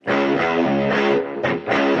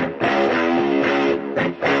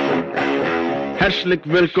Herzlich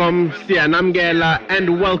willkommen, Sianamgela,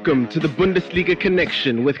 and welcome to the Bundesliga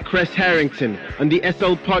Connection with Kres Harrington on the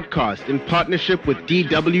SL Podcast in partnership with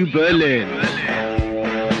DW Berlin.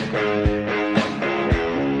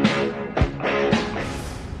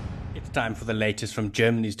 It's time for the latest from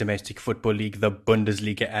Germany's domestic football league, the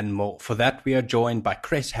Bundesliga, and more. For that, we are joined by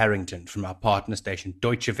Kres Harrington from our partner station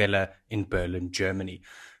Deutsche Welle in Berlin, Germany.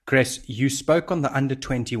 Kres, you spoke on the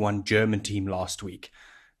under-21 German team last week.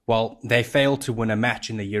 Well, they failed to win a match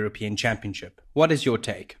in the European Championship. What is your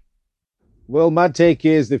take? Well, my take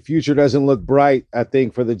is the future doesn't look bright, I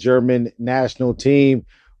think, for the German national team,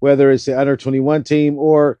 whether it's the under-21 team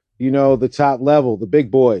or, the top level, the big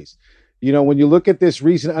boys. When you look at this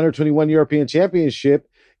recent under-21 European Championship,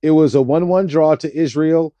 it was a 1-1 draw to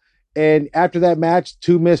Israel. And after that match,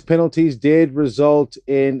 2 missed penalties did result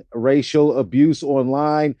in racial abuse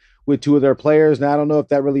online with 2 of their players. Now, I don't know if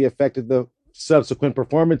that really affected the subsequent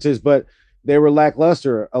performances, but they were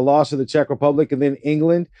lackluster. A loss to the Czech Republic and then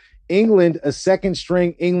England. A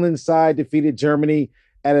second-string England side defeated Germany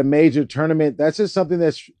at a major tournament. That's just something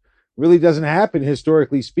that really doesn't happen,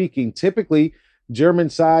 historically speaking. Typically, German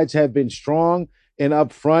sides have been strong and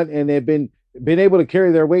up front, and they've been able to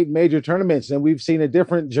carry their weight in major tournaments. And we've seen a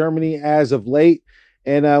different Germany as of late.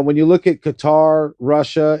 And when you look at Qatar,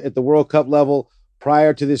 Russia at the World Cup level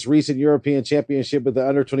prior to this recent European Championship with the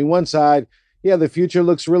under-21 side, the future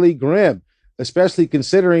looks really grim, especially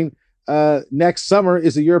considering next summer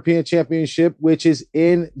is the European Championship, which is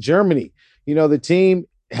in Germany. The team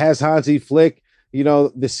has Hansi Flick.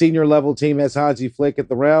 The senior level team has Hansi Flick at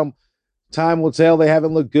the realm. Time will tell. They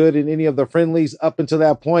haven't looked good in any of the friendlies up until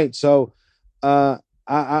that point. So I'm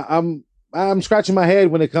scratching my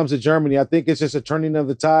head when it comes to Germany. I think it's just a turning of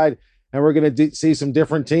the tide, and we're going to see some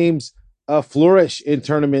different teams flourish in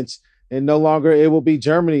tournaments. And no longer it will be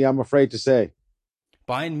Germany, I'm afraid to say.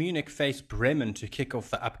 Bayern Munich face Bremen to kick off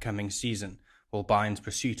the upcoming season. Well, Bayern's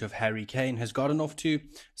pursuit of Harry Kane has gotten off to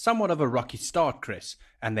somewhat of a rocky start, Chris,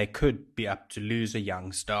 and they could be up to lose a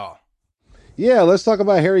young star. Yeah, let's talk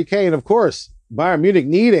about Harry Kane. Of course, Bayern Munich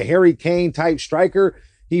need a Harry Kane-type striker.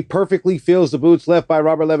 He perfectly fills the boots left by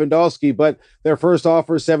Robert Lewandowski, but their first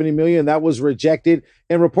offer, $70 million, that was rejected.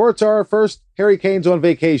 And reports are first, Harry Kane's on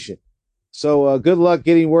vacation. So good luck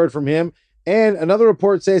getting word from him. And another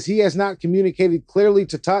report says he has not communicated clearly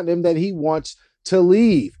to Tottenham that he wants to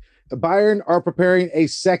leave. The Bayern are preparing a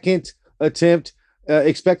second attempt,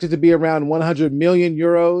 expected to be around 100 million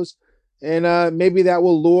euros. And maybe that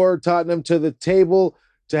will lure Tottenham to the table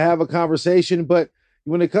to have a conversation. But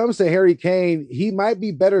when it comes to Harry Kane, he might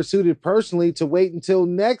be better suited personally to wait until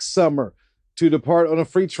next summer to depart on a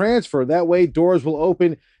free transfer. That way, doors will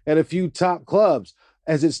open at a few top clubs.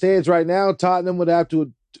 As it stands right now, Tottenham would have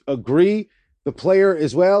to agree, the player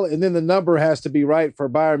as well, and then the number has to be right for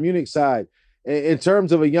Bayern Munich side. In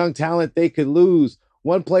terms of a young talent they could lose,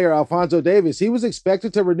 one player, Alphonso Davies, he was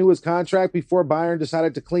expected to renew his contract before Bayern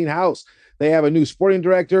decided to clean house. They have a new sporting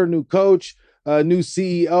director, new coach, new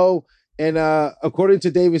CEO, and according to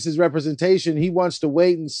Davies' representation, he wants to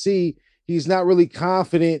wait and see. He's not really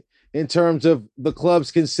confident in terms of the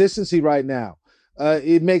club's consistency right now.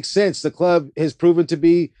 It makes sense. The club has proven to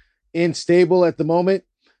be unstable at the moment,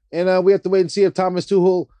 and we have to wait and see if Thomas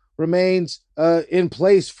Tuchel remains in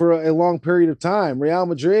place for a long period of time. Real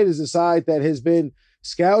Madrid is a side that has been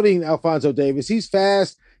scouting Alphonso Davies. He's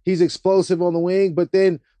fast, he's explosive on the wing, but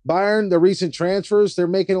then Bayern, the recent transfers, they're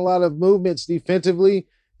making a lot of movements defensively,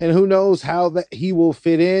 and who knows how that he will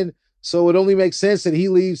fit in. So it only makes sense that he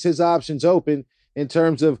leaves his options open in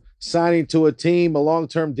terms of signing to a team, a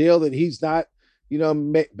long-term deal that he's not,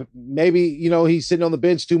 maybe, he's sitting on the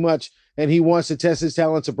bench too much and he wants to test his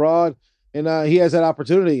talents abroad. And he has that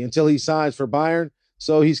opportunity until he signs for Bayern.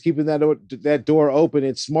 So he's keeping that door open.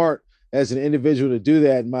 It's smart as an individual to do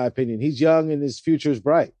that, in my opinion. He's young and his future is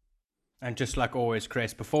bright. And just like always,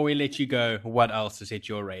 Chris, before we let you go, what else has hit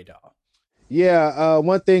your radar? Yeah,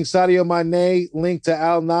 one thing, Sadio Mane linked to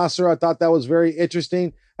Al Nassr. I thought that was very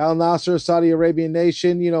interesting. Al Nassr, Saudi Arabian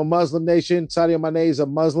nation, Muslim nation. Sadio Mane is a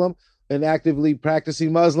Muslim, an actively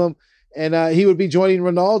practicing Muslim. And he would be joining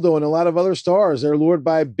Ronaldo and a lot of other stars. They're lured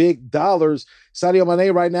by big dollars. Sadio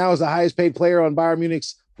Mane right now is the highest paid player on Bayern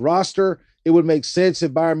Munich's roster. It would make sense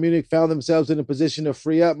if Bayern Munich found themselves in a position to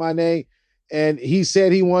free up Mane. And he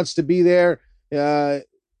said he wants to be there.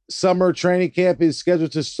 Summer training camp is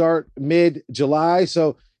scheduled to start mid-July,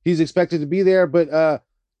 so he's expected to be there. But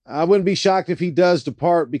I wouldn't be shocked if he does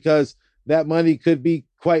depart, because that money could be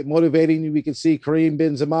quite motivating. We can see Karim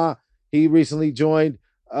Benzema. He recently joined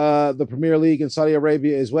the Premier League in Saudi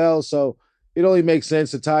Arabia as well. So it only makes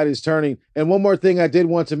sense. The tide is turning. And one more thing I did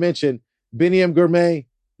want to mention, Benyam Gourmet,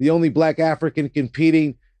 the only Black African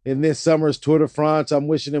competing in this summer's Tour de France. I'm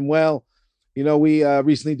wishing him well. You know, we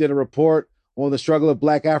recently did a report on the struggle of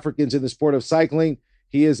Black Africans in the sport of cycling.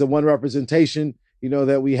 He is the one representation, you know,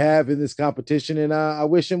 that we have in this competition, and I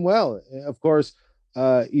wish him well. Of course,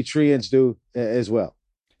 Etrians do as well.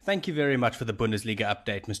 Thank you very much for the Bundesliga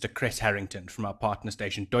update, Mr. Kres Harrington from our partner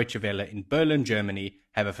station Deutsche Welle in Berlin, Germany.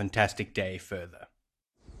 Have a fantastic day further.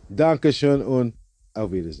 Dankeschön und auf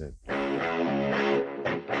Wiedersehen.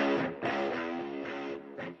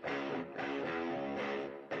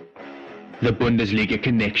 The Bundesliga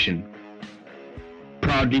Connection.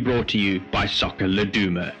 Proudly brought to you by Soccer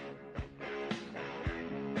Laduma.